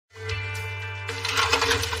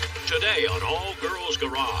Today on All Girls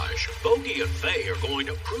Garage, Bogi and Faye are going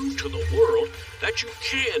to prove to the world that you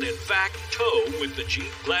can, in fact, tow with the Jeep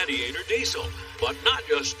Gladiator diesel. But not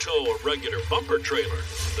just tow a regular bumper trailer.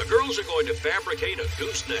 The girls are going to fabricate a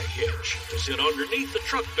gooseneck hitch to sit underneath the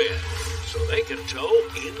truck bed so they can tow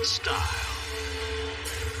in style.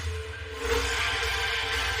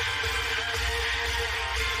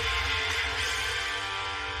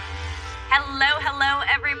 Hello,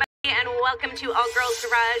 everybody, and welcome to All Girls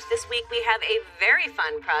Garage. This week we have a very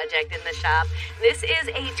fun project in the shop. This is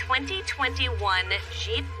a 2021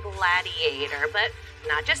 Jeep Gladiator, but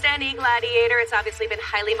not just any Gladiator. It's obviously been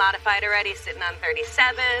highly modified already, sitting on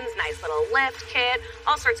 37s, nice little lift kit,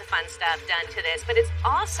 all sorts of fun stuff done to this. But it's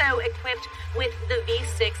also equipped with the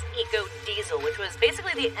V6 Eco Diesel, which was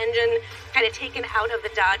basically the engine kind of taken out of the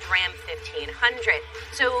Dodge Ram 1500.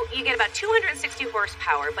 So you get about 260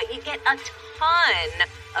 horsepower, but you get a ton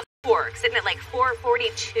of torque, sitting at like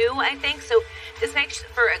 442, I think. So this makes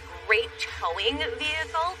for a great towing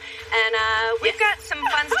vehicle. And we've got some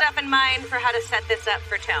fun stuff in mind for how to set this up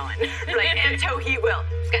for towing. Right, and tow he will.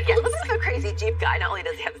 Yeah, looks like a crazy Jeep guy. Not only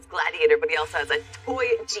does he have this Gladiator, but he also has a toy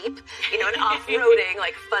Jeep, an off-roading,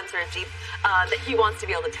 fun sort of Jeep that he wants to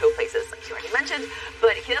be able to tow places, like you already mentioned.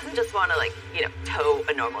 But he doesn't just want to, tow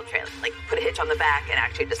a normal trailer, put a hitch on the back and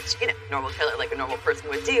actually just, normal trailer like a normal person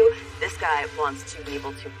would do. This guy wants to be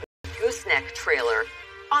able to put a gooseneck trailer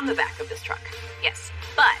on the back of this truck. Yes,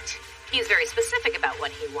 but he's very specific about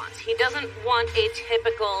what he wants. He doesn't want a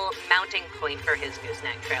typical mounting point for his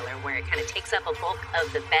gooseneck trailer where it kind of takes up a bulk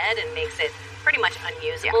of the bed and makes it pretty much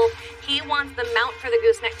unusable. Yeah. He wants the mount for the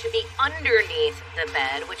gooseneck to be underneath the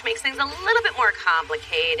bed, which makes things a little bit more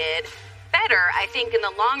complicated. Better, I think, in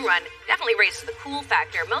the long run, definitely raises the cool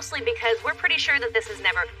factor, mostly because we're pretty sure that this has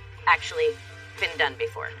never actually been done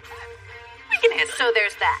before. We can handle it. So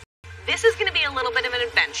there's that. This is going to be a little bit of an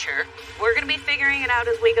adventure. We're going to be figuring it out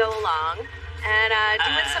as we go along and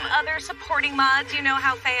doing some other supporting mods. You know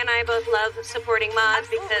how Faye and I both love supporting mods.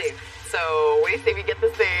 Absolutely. So what do you say we get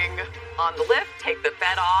this thing on the lift, take the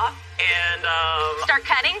bed off, and start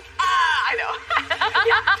cutting? I know.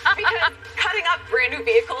 Yeah, because cutting up brand new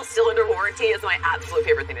vehicles still under warranty is my absolute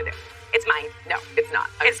favorite thing to do. It's mine. No, it's not.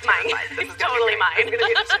 It's mine. This is totally mine. It's gonna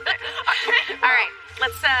be okay. All right,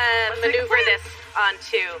 let's maneuver this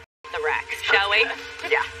onto the rack, shall we?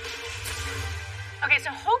 Yeah. Okay, so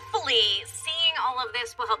hopefully seeing all of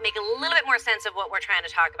this will help make a little bit more sense of what we're trying to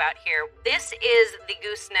talk about here. This is the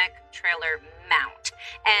gooseneck trailer mount,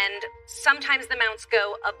 and sometimes the mounts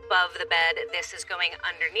go above the bed. This is going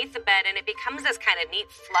underneath the bed, and it becomes this kind of neat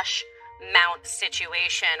flush mount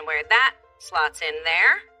situation where that slots in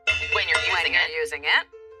there when you're using it.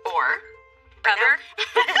 Or cover.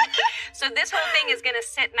 So this whole thing is going to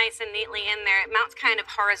sit nice and neatly in there. It mounts kind of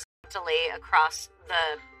horizontally across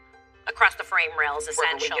the frame rails,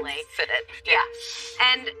 essentially. We can fit it. Yeah.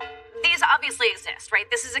 And these obviously exist, right?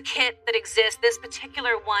 This is a kit that exists. This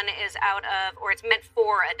particular one is it's meant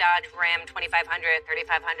for a Dodge Ram 2500,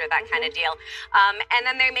 3500, that kind of deal. And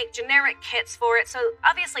then they make generic kits for it. So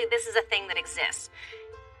obviously this is a thing that exists.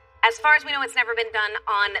 As far as we know, it's never been done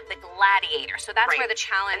on the Gladiator. So that's where the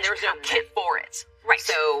challenge comes in. And there's no kit for it. Right.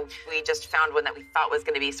 So we just found one that we thought was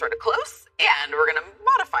going to be sort of close, and we're going to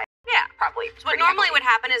modify it. Yeah. Probably. So what normally would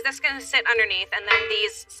happen is this is going to sit underneath, and then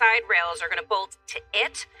these side rails are going to bolt to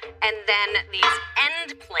it, and then these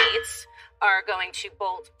end plates are going to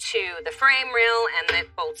bolt to the frame rail, and it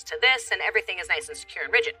bolts to this, and everything is nice and secure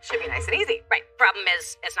and rigid. Should be nice and easy. Right. Problem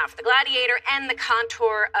is, it's not for the Gladiator, and the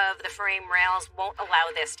contour of the frame rails won't allow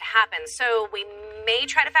this to happen. So we may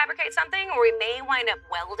try to fabricate something, or we may wind up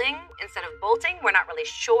welding instead of bolting. We're not really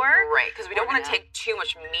sure. Right, because we don't want to take too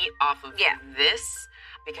much meat off of this,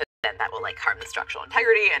 because then that will harm the structural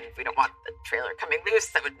integrity, and if we don't want the trailer coming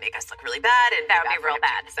loose, that would make us look really bad, and that would be real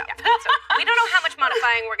bad. So. Yeah. So we don't know how much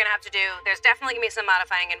modifying we're going to have to do. There's definitely going to be some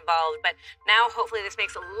modifying involved, but now hopefully this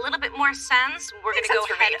makes a little bit more sense. We're going to go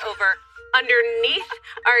head over underneath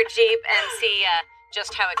our Jeep and see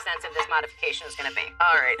just how extensive this modification is going to be.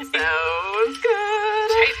 All right, sounds good.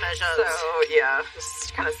 Tape measures. So yeah,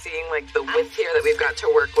 just kind of seeing the width here that we've got to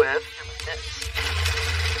work with.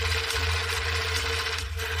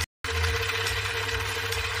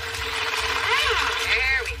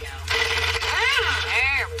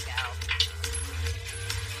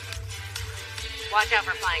 Watch out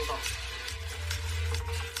for flying bolts.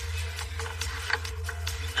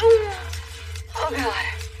 Oh, God.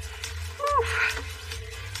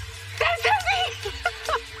 That's heavy!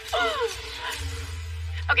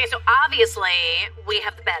 Okay, so obviously we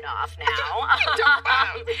have the bed off now.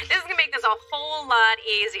 This is going to make this a whole lot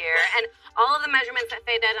easier. And all of the measurements that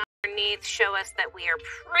Faye did underneath show us that we are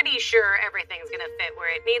pretty sure everything's going to fit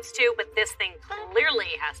where it needs to, but this thing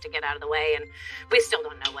clearly has to get out of the way, and we still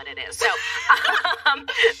don't know what it is. So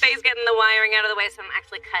Faye's getting the wiring out of the way, so I'm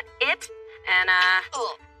actually cut it, and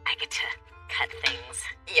I get to cut things.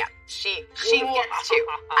 Yeah, she gets to.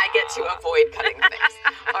 I get to avoid cutting things.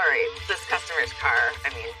 All right, this customer's car.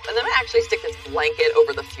 I mean, and then I actually stick this blanket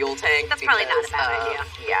over the fuel tank. That's probably not a bad idea.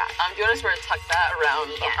 Yeah, do you want to sort of tuck that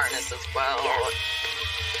around the harness as well? Yes.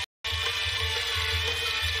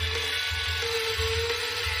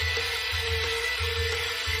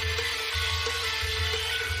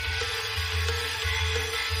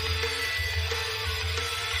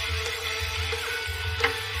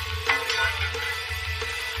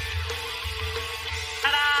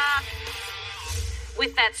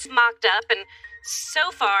 With that smocked up, and so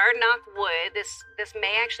far, knock wood, this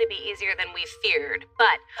may actually be easier than we feared.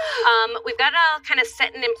 But we've got it all kind of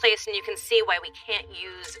setting in place, and you can see why we can't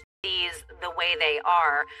use these the way they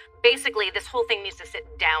are. Basically, this whole thing needs to sit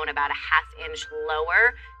down about a ½ inch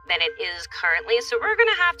lower than it is currently. So we're going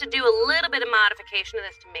to have to do a little bit of modification to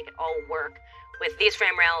this to make it all work with these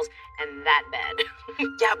frame rails and that bed.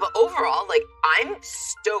 Yeah, but overall, like, I'm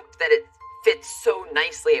stoked that it fits so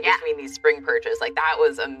nicely in between these spring perches. Like, that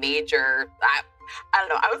was a major, I don't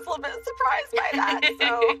know, I was a little bit surprised by that.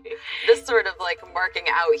 So this sort of like marking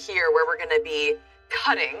out here where we're going to be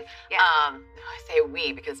cutting, I say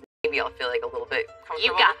we because maybe I'll feel like a little bit comfortable.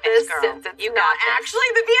 You got with this, girl. Since it's not actually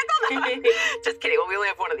the vehicle. Just kidding. Well, we only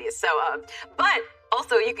have one of these. So, but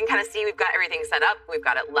also you can kind of see we've got everything set up. We've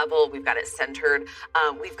got it level. We've got it centered.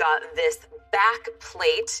 We've got this back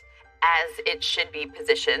plate as it should be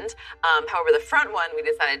positioned. However, the front one we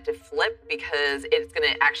decided to flip because it's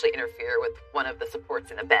going to actually interfere with one of the supports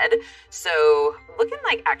in the bed. So looking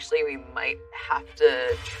like actually we might have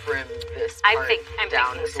to trim this part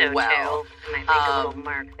down as so well. Too. I might make a little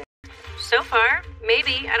mark there. So far,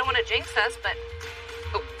 maybe. I don't want to jinx us, but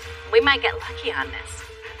we might get lucky on this.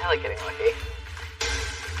 I like getting lucky.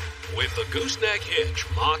 With the gooseneck hitch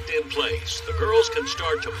locked in place, the girls can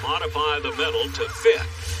start to modify the metal to fit.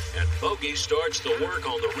 And Bogi starts the work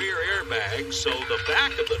on the rear airbag so the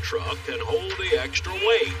back of the truck can hold the extra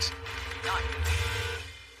weight.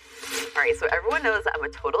 All right, so everyone knows I'm a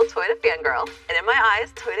total Toyota fangirl, and in my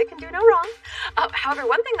eyes, Toyota can do no wrong. However,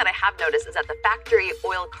 one thing that I have noticed is that the factory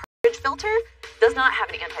oil cartridge filter does not have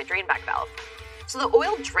an anti-drain back valve. So the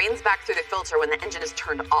oil drains back through the filter when the engine is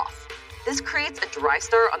turned off. This creates a dry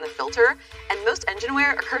start on the filter, and most engine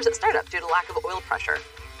wear occurs at startup due to lack of oil pressure.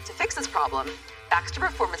 To fix this problem, Baxter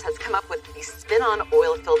Performance has come up with the spin-on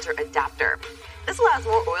oil filter adapter. This allows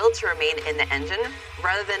more oil to remain in the engine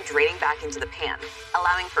rather than draining back into the pan,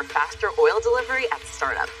 allowing for faster oil delivery at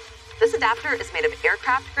startup. This adapter is made of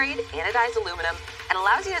aircraft-grade anodized aluminum and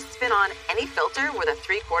allows you to spin on any filter with a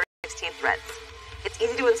 3/4 16 threads. It's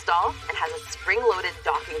easy to install and has a spring-loaded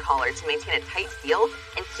docking collar to maintain a tight seal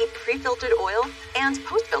and keep pre-filtered oil and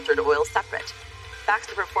post-filtered oil separate.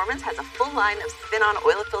 Baxter Performance has a full line of spin-on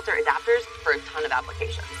oil filter adapters for a ton of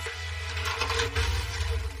applications.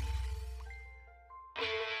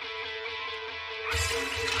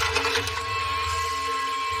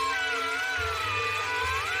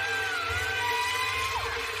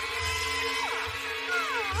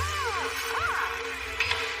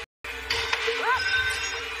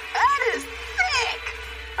 That is thick!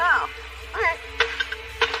 Oh, all right.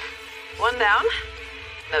 One down,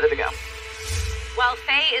 another to go. While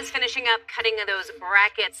Faye is finishing up cutting those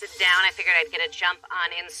brackets down, I figured I'd get a jump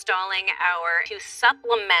on installing to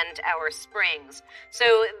supplement our springs.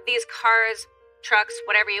 So these cars, trucks,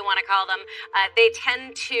 whatever you want to call them, they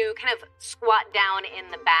tend to kind of squat down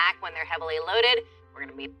in the back when they're heavily loaded. We're going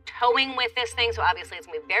to be towing with this thing, so obviously it's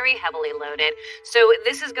going to be very heavily loaded. So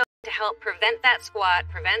this is going to help prevent that squat,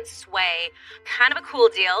 prevent sway, kind of a cool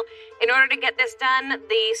deal. In order to get this done,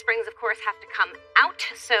 the springs, of course, have to come out.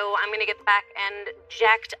 So I'm going to get the back end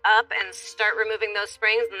jacked up and start removing those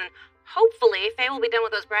springs. And then hopefully Faye will be done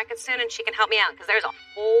with those brackets soon and she can help me out because there's a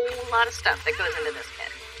whole lot of stuff that goes into this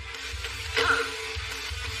kit.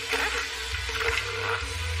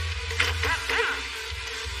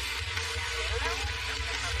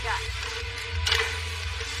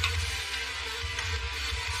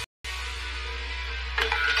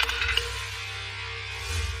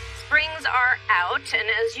 Springs are out, and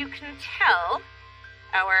as you can tell,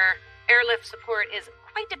 our airlift support is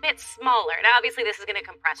quite a bit smaller. Now, obviously, this is going to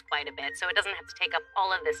compress quite a bit, so it doesn't have to take up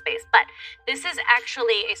all of this space, but this is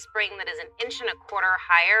actually a spring that is 1.25 inches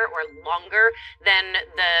higher or longer than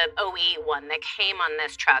the OE one that came on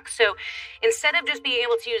this truck. So instead of just being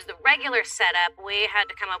able to use the regular setup, we had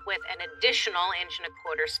to come up with an additional 1.25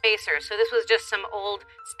 inch spacer. So this was just some old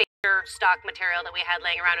spacer stock material that we had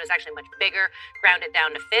laying around. It was actually much bigger, ground it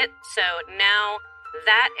down to fit. So now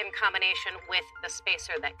that in combination with the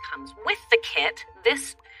spacer that comes with the kit,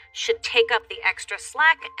 this should take up the extra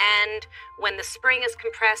slack, and when the spring is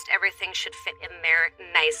compressed, everything should fit in there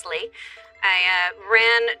nicely. I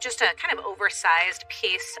ran just a kind of oversized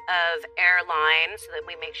piece of airline so that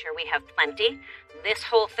we make sure we have plenty. This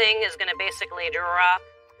whole thing is going to basically drop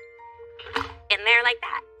in there like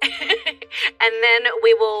that. And then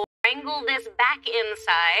we will wrangle this back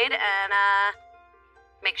inside and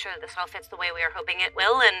make sure that this all fits the way we are hoping it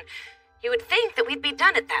will. And you would think that we'd be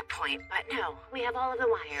done at that point, but no, we have all of the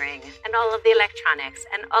wiring and all of the electronics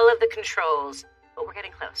and all of the controls, but we're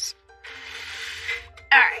getting close.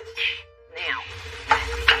 All right, now.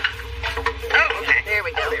 Oh, okay. There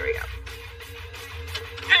we go. There we go.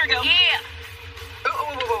 There we go. Yeah.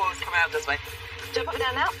 Oh, it's coming out this way. Jump up and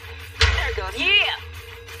down now. There it goes. Yeah.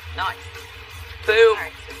 Nice. Boom. All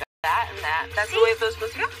right, so that and that. That's the way it's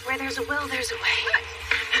supposed to go? Where there's a will, there's a way.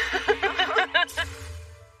 Nice.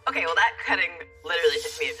 Okay, well, that cutting literally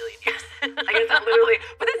took me a million years. I guess that literally,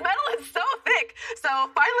 but this metal is so thick. So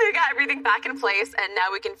finally we got everything back in place, and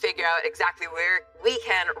now we can figure out exactly where we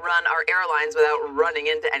can run our airlines without running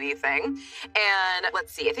into anything. And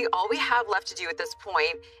let's see, I think all we have left to do at this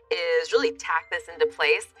point is really tack this into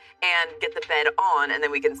place and get the bed on, and then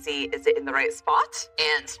we can see, is it in the right spot?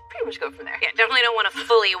 And pretty much go from there. Yeah, definitely don't want to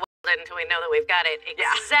fully weld it until we know that we've got it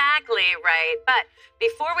exactly right. But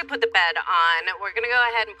before we put the bed on, we're going to go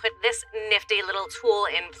ahead and put this nifty little tool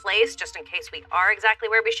in place just in case we are exactly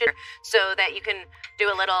where we should, so that you can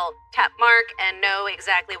do a little tap mark and know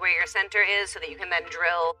exactly where your center is, so that you can then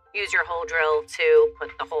use your hole drill to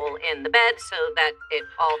put the hole in the bed so that it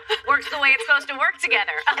all works the way it's supposed to work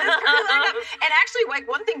together. And actually, like,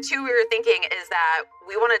 one thing too we were thinking is that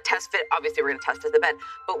we want to test fit, obviously we're going to test fit the bed,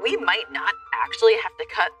 but we might not actually have to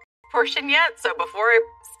cut portion yet, so before I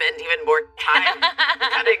spend even more time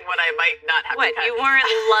cutting what I might not have to cut. You weren't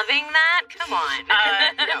loving that? Come on.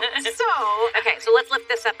 No. So, okay, so let's lift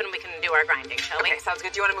this up and we can do our grinding, shall we? Okay, sounds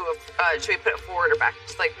good. Do you want to move it, should we put it forward or back?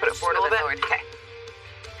 Just like put it forward a little bit? Okay.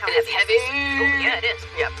 It is heavy. Oh, yeah, it is.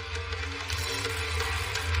 Yep.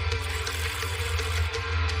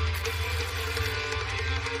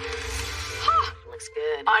 Looks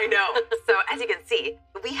good. I know. So as you can see,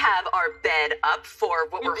 we have our bed up for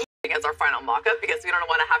what we're hoping as our final mock-up, because we don't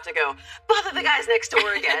want to have to go bother the guys next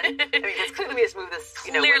door again. I mean, because clearly we just move this,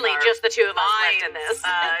 Clearly just the two of us left in this.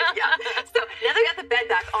 Yeah. So now that we got the bed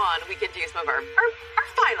back on, we can do some of our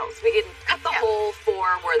finals. We can cut the hole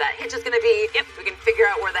for where that hitch is going to be. Yep. We can figure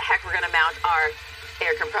out where the heck we're going to mount our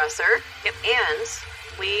air compressor. Yep. And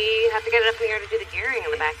we have to get it up in the air to do the gearing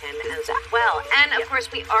on the back end as well. And of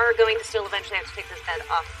course, we are going to still eventually have to take this bed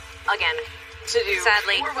off again. To do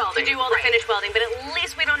sadly, more welding. To do all the finished welding, but at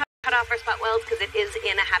least we don't have to cut off our spot welds because it is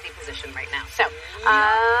in a happy position right now. So,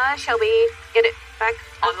 shall we get it back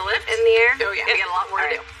on the lift in the air? Oh yeah, we got a lot more to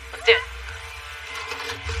do. Let's do it.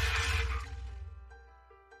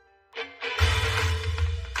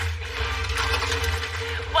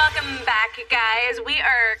 Welcome back, guys. We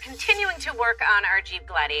are continuing to work on our Jeep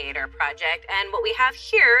Gladiator project, and what we have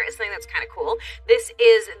here is something that's kind of cool. This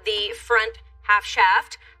is the front half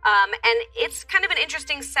shaft, and it's kind of an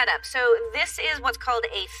interesting setup. So this is what's called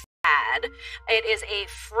a FAD. It is a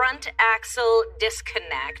front axle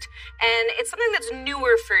disconnect, and it's something that's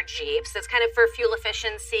newer for Jeeps. That's kind of for fuel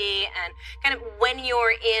efficiency, and kind of when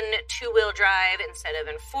you're in two-wheel drive instead of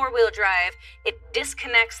in four-wheel drive, it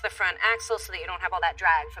disconnects the front axle so that you don't have all that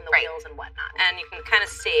drag from the wheels and whatnot. And you can kind of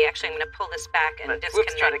see, actually I'm going to pull this back and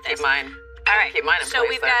disconnect try to keep mine. All right, keep mine in so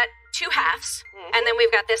place we've got two halves, and then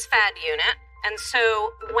we've got this FAD unit. And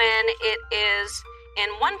so when it is in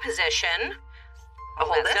one position,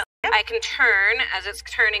 I can turn, as it's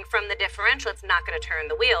turning from the differential, it's not going to turn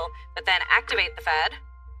the wheel, but then activate the FAD,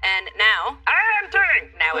 and now, I'm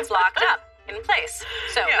turning! Now it's locked up in place.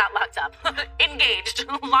 So, not locked up, engaged,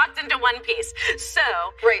 locked into one piece. So,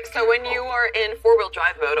 right, so when you are in four-wheel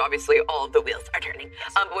drive mode, obviously all of the wheels are turning.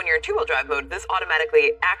 Yes. But when you're in two-wheel drive mode, this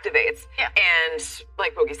automatically activates. Yeah. And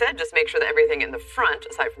like Bogi said, just make sure that everything in the front,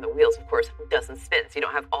 aside from the wheels, of course, doesn't spin. So you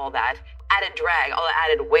don't have all that added drag, all that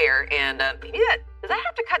added wear. And maybe does that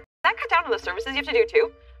have to cut down on the services you have to do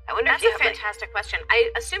too? I wonder That's if you a fantastic question.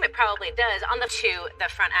 I assume it probably does on the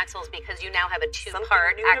front axles, because you now have a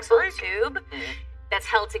two-part axle tube that's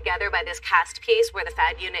held together by this cast piece where the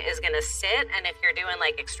FAD unit is going to sit. And if you're doing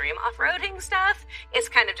like extreme off-roading stuff, it's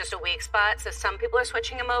kind of just a weak spot. So some people are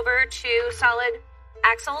switching them over to solid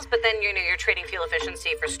axles, but then you're trading fuel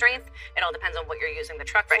efficiency for strength. It all depends on what you're using the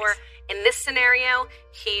truck for. In this scenario,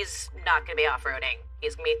 he's not going to be off-roading.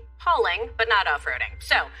 He's going to be hauling, but not off-roading.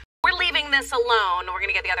 So leaving this alone. We're going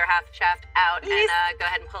to get the other half shaft out and go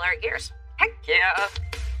ahead and pull our gears. Heck yeah.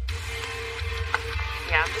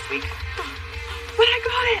 Yeah, I'm just weak. But I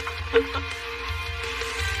got it.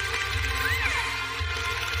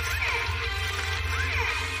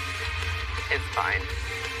 It's fine.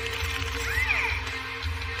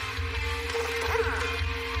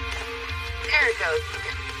 There it goes.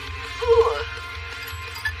 Ooh.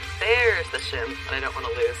 There's the shim that I don't want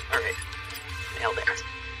to lose. All right. Nailed it.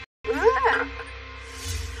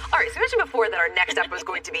 All right, so I mentioned before that our next step was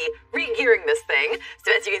going to be re-gearing this thing.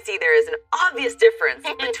 So as you can see, there is an obvious difference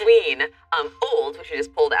between old, which we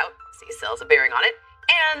just pulled out, see still has a bearing on it,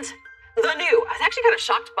 and the new. I was actually kind of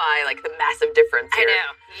shocked by like the massive difference here. I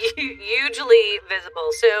know, hugely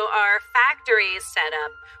visible. So our factory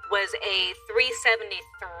setup was a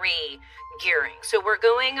 373 gearing. So we're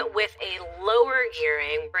going with a lower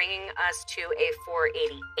gearing, bringing us to a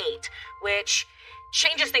 488, which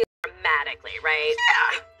changes things dramatically, right?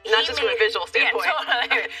 Yeah, not just from a visual standpoint. Yeah,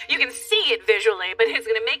 totally. You can see it visually, but it's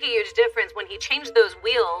going to make a huge difference when he changed those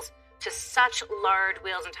wheels to such large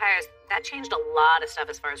wheels and tires. That changed a lot of stuff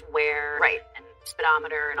as far as wear and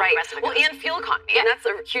speedometer and all the rest of it. Well, and fuel economy. And that's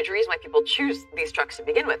a huge reason why people choose these trucks to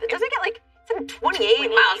begin with. It doesn't get like 28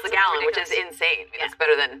 miles a gallon, which is insane. I mean, it's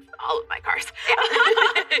better than all of my cars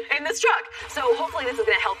in this truck. So hopefully this is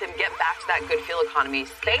going to help him get back to that good fuel economy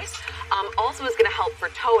space. Also is going to help for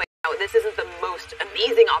towing. Now, this isn't the most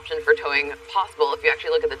amazing option for towing possible if you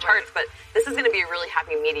actually look at the charts, but this is going to be a really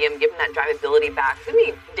happy medium, giving that drivability back. It's going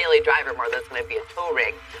to be a daily driver more than it's going to be a tow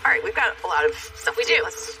rig. All right, we've got a lot of stuff to do.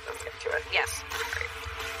 Let's get to it. Yes. All right.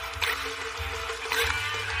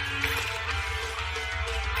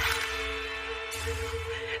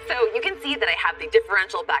 So you can see that I have the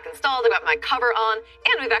differential back installed. I've got my cover on,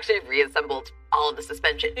 and we've actually reassembled all of the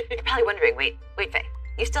suspension. You're probably wondering, wait, Faye,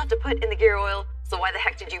 you still have to put in the gear oil, so why the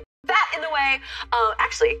heck did you put that in the way?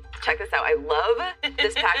 Actually, check this out. I love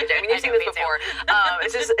this package. I mean, you've seen this before.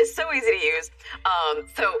 It's so easy to use.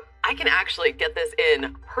 So I can actually get this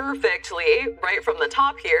in perfectly right from the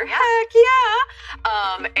top here. Heck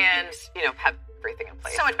yeah! And, you know, have everything in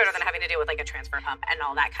place. So much better than having to deal with like a transfer pump and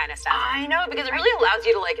all that kind of stuff. I know, because it really allows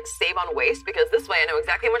you to like save on waste, because this way I know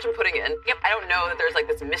exactly how much I'm putting in. Yep. I don't know that there's like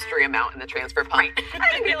this mystery amount in the transfer pump. Right.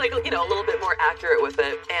 I can be like, you know, a little bit more accurate with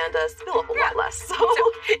it and spill a whole lot less. So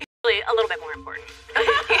really a little bit more important.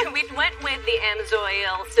 We went with the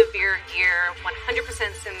Amsoil Severe Gear 100%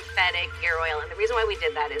 synthetic gear oil, and the reason why we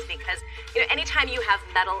did that is because, you know, anytime you have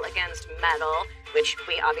metal against metal, which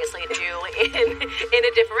we obviously do in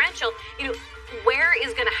a differential, you know, wear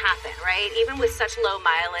is going to happen, right? Even with such low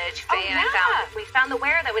mileage, Faye and we found the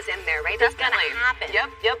wear that was in there, right? That's going to happen.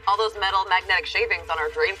 Yep. All those metal magnetic shavings on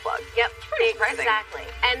our drain plug. Yep, pretty surprising. Exactly.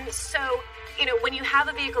 And so, you know, when you have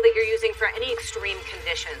a vehicle that you're using for any extreme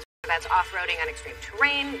conditions, whether that's off-roading on extreme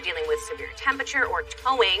terrain, dealing with severe temperature, or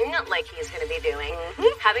towing, like he's going to be doing,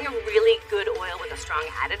 having a really good oil with a strong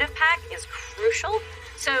additive pack is crucial.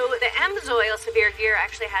 So the Amsoil Severe Gear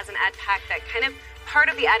actually has an add pack that kind of, part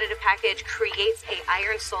of the additive package creates a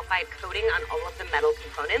iron sulfide coating on all of the metal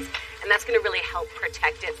components, and that's going to really help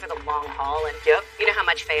protect it for the long haul. And you know how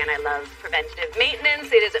much Faye and I love preventative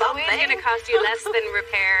maintenance. It is always going to cost you less than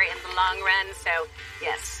repair in the long run. So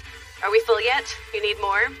yes. Are we full yet? You need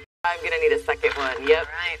more? I'm going to need a second one. Yep.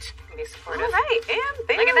 All right. Be supportive. All right. And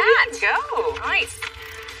there look at that. We go. Nice.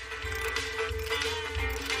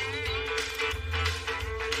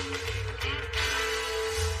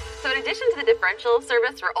 So in addition to the differential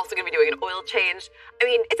service, we're also going to be doing an oil change. I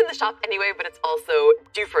mean, it's in the shop anyway, but it's also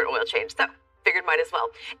due for an oil change. So figured might as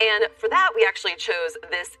well. And for that, we actually chose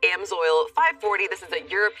this Amsoil 540. This is a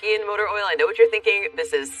European motor oil. I know what you're thinking.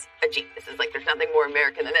 This is a Jeep. This is like, there's nothing more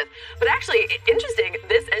American than this. But actually, interesting,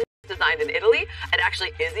 this engine is designed in Italy. It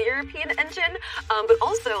actually is a European engine. But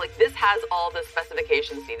also, like, this has all the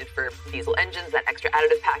specifications needed for diesel engines, that extra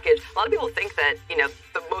additive package. A lot of people think that, you know,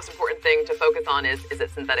 the most important thing to focus on is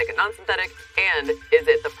it synthetic and non-synthetic? And is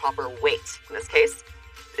it the proper weight? In this case,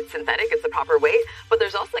 it's synthetic, it's the proper weight, but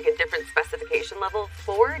there's also like a different specification level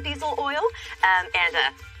for diesel oil,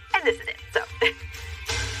 and this is it. So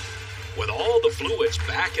with all the fluids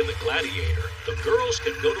back in the Gladiator, the girls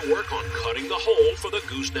can go to work on cutting the hole for the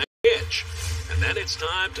gooseneck hitch. And then it's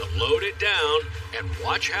time to load it down and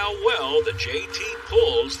watch how well the JT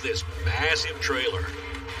pulls this massive trailer.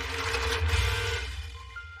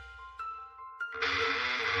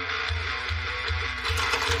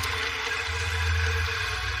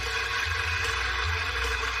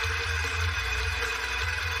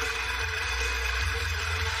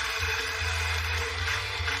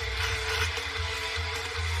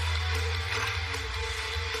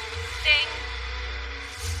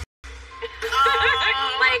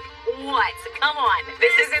 come on.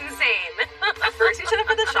 This is insane. At first, he showed up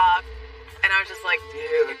at the shop, and I was just like,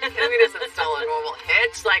 dude, can we just install a normal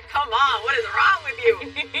hitch? Like, come on, what is wrong with you?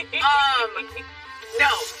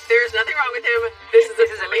 No, there's nothing wrong with him. This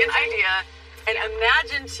is a brilliant idea. And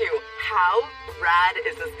imagine, too, how rad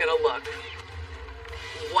is this going to look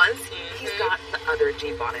once he's got the other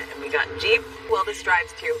Jeep on it. And we got Jeep, well, this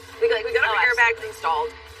drives, too. We got our airbags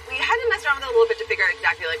installed. We had to mess around with it a little bit to figure out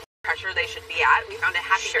exactly, like, what pressure they should be at. We found a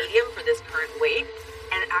happy medium for this current weight.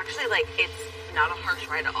 And actually, like, it's not a harsh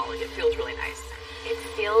ride at all. Like, it feels really nice. It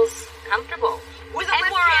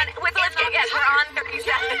we're on 37.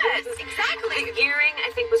 Yes, exactly. The gearing,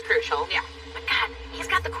 I think, was crucial. Yeah. But God, he's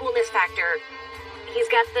got the coolness factor. He's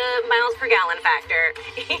got the miles per gallon factor.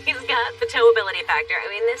 He's got the towability factor. I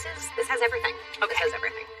mean, this has everything. Okay. This has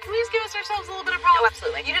everything. Can we just give ourselves a little bit of props? Oh,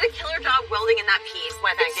 absolutely. You did a killer job welding in that piece.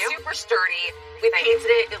 Well, thank you. It's super sturdy. We painted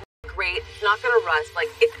it. It looked great. It's not going to rust.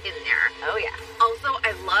 Like, it's in there. Oh, yeah. Also,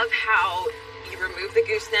 I love how you remove the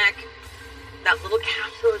gooseneck. That little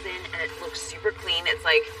cap goes in, and it looks super clean. It's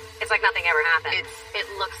like nothing ever happened. It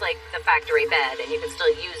looks like the factory bed, and you can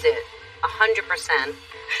still use it 100%.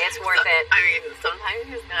 It's worth it. I mean, sometimes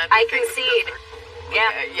you just I concede.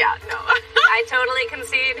 Yeah. Yeah, no. I totally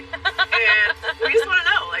concede. And we just want to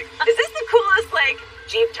know, like, is this the coolest, like,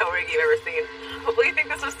 Jeep tow rig you've ever seen? Hopefully you think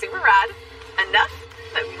this was super rad enough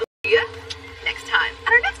that we will see you next time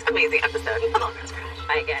on our next amazing episode of All Girls Garage.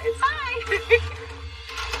 Bye, guys. Bye.